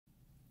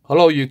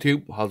Hello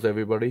YouTube, how's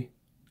everybody?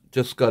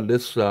 Just got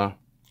this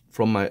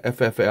from my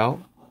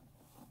FFL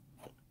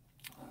a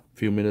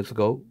few minutes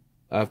ago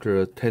after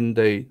a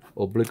 10-day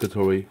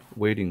obligatory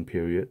waiting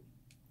period.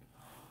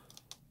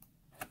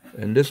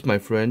 And this, my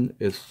friend,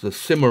 is the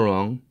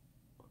Cimarron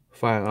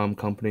Firearm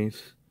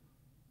Company's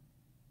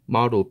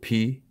Model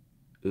P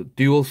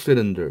dual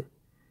cylinder,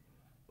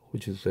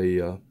 which is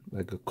a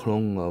like a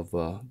clone of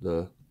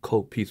the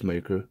Colt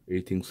Peacemaker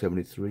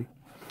 1873.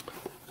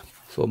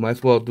 So might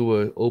as well do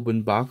an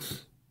open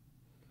box.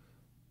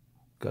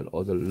 Got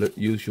all the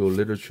usual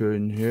literature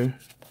in here.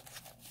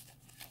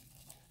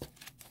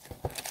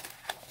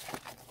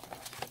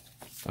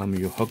 I'm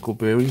your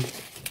huckleberry.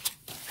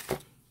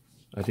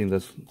 I think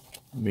that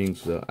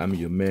means I'm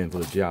your man for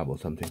the job or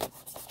something.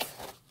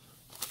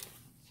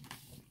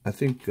 I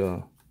think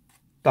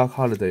Doc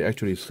Holliday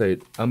actually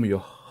said I'm your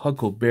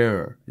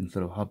hucklebearer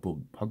instead of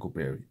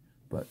huckleberry,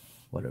 but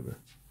whatever.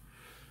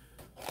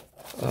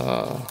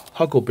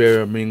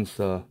 Hucklebearer means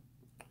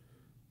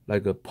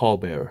like a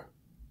pallbearer.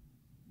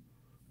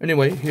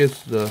 Anyway,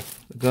 here's the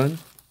gun.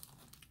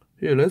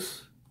 Here it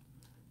is.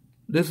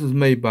 This is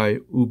made by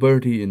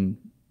Uberti in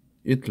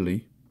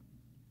Italy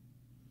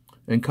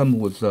and comes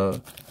with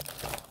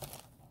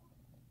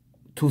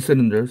 2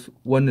 cylinders.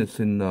 One is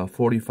in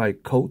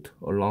 45 Colt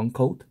or long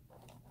Colt,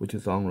 which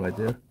is on right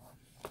there,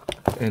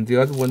 and the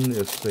other one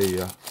is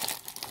a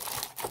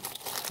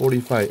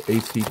 45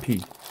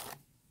 ACP.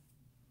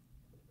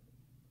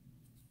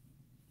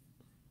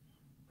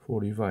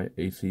 45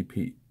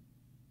 ACP.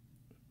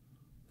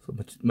 So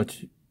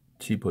much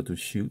cheaper to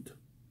shoot.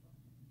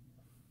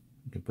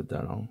 You can put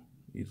that on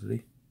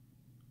easily.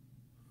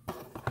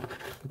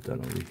 Put that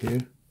over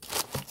here.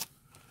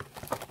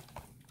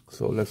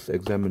 So let's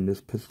examine this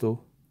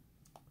pistol.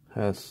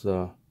 Has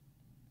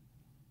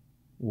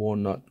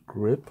walnut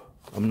grip.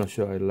 I'm not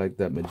sure I like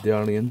that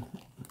medallion.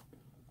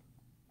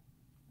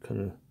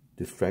 Kind of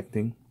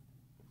distracting.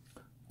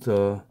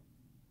 The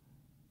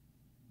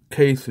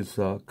case is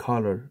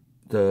color.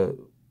 The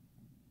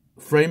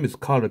frame is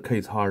color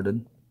case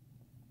hardened.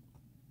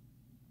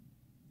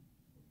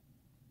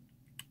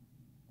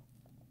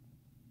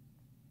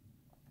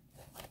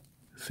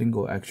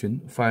 Single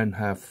action,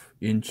 5.5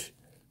 inch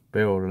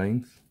barrel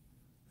length,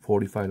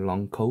 45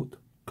 long Colt,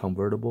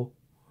 convertible.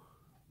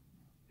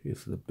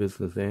 Here's the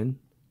business end.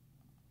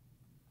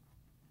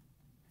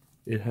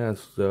 It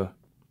has the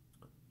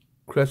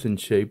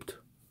crescent shaped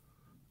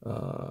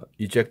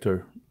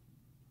ejector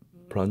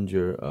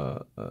plunger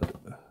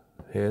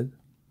head,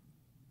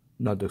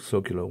 not the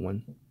circular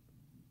one.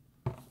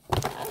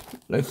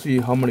 Let's see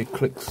how many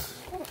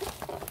clicks.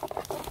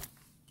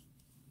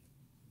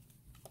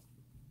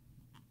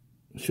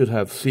 Should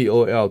have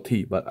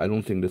COLT, but I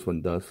don't think this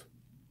one does.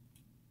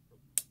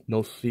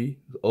 No C,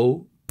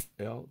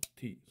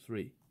 O-L-T,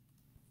 3.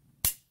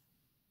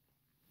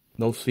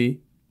 No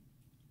C,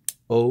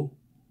 O-L-T.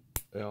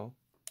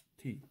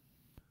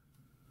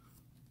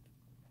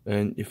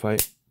 And if I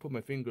put my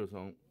fingers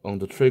on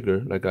the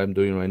trigger, like I'm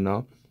doing right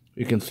now,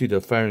 you can see the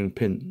firing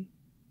pin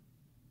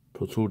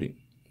protruding.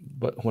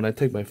 But when I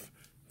take my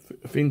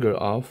finger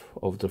off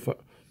of the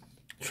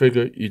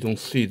trigger, you don't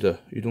see the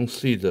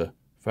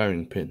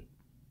firing pin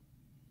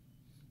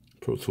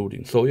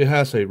protruding. So it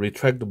has a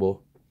retractable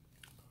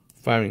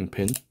firing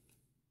pin.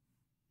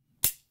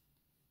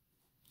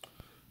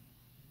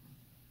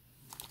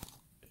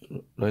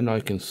 Right now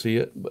you can see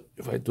it, but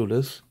if I do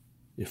this,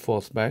 it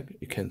falls back.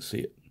 You can't see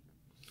it.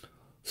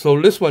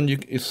 So this one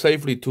is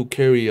safely to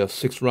carry a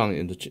 6 round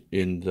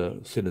in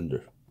the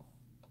cylinder,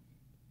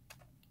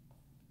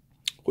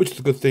 which is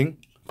a good thing.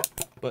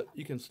 But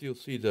you can still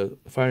see the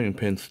firing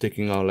pin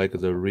sticking out like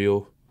the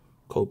real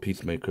Colt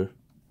Peacemaker.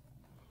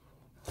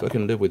 So I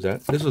can live with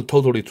that. This is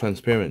totally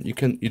transparent. You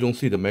don't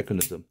see the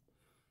mechanism.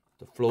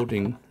 The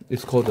floating,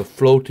 it's called the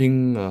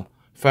floating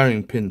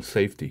firing pin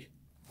safety.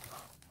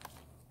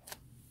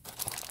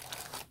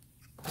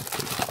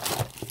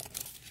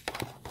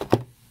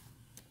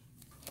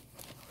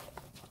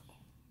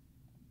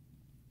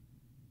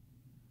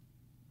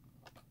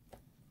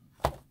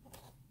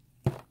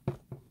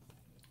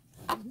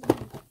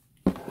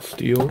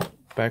 Steel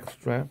back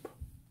strap.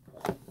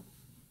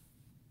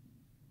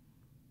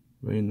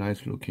 Very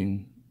nice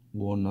looking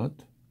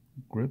walnut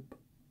grip.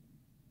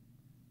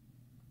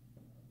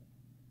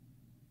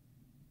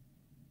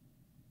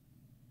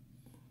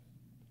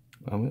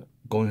 I'm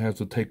going to have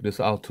to take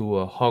this out to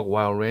a hog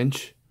wild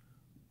range.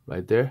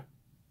 Right there.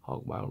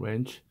 Hog wild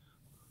range.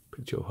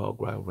 Picture of hog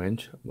wild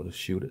range. I'm going to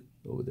shoot it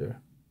over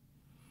there.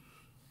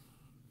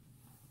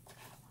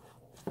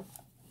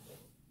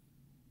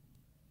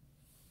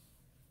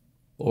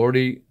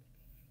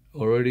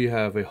 Already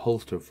have a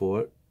holster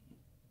for it.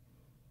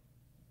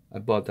 I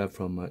bought that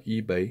from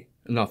eBay,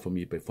 not from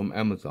eBay, from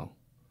Amazon.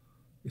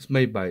 It's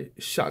made by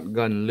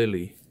Shotgun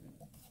Lily.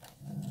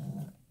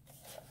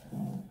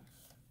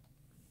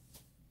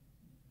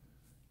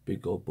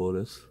 Big old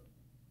bullets,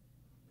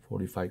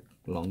 45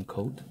 long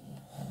Colt.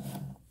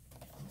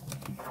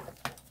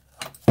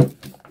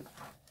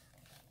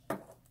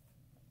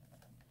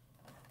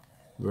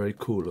 Very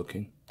cool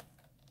looking.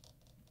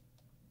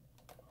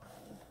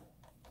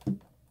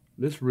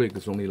 This rig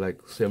is only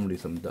like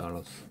 $70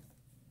 some.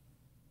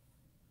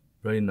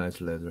 Very nice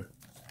leather.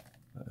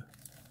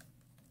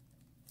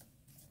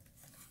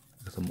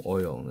 Got some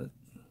oil on it.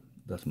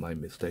 That's my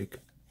mistake.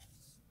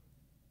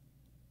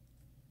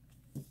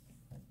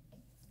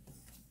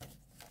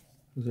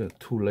 There are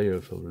 2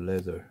 layers of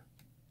leather.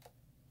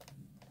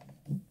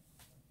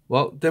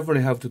 Well,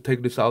 definitely have to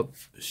take this out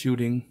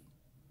shooting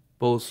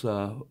both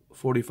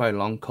 45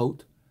 long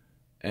coat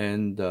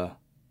and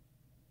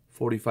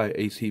 45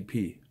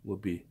 ACP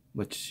would be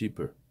much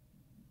cheaper.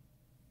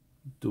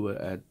 Do it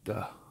at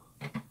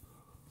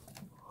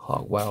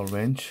Hog Wild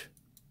Ranch.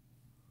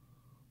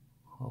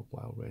 Hog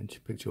Wild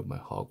Ranch. Picture of my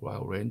Hog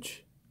Wild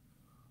Ranch.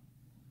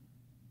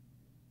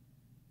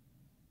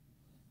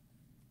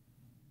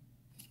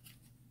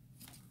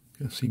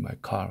 You can see my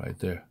car right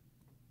there.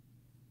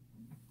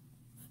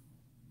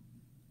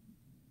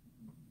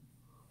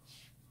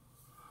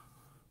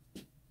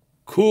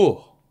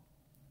 Cool.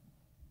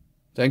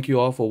 Thank you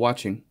all for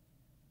watching.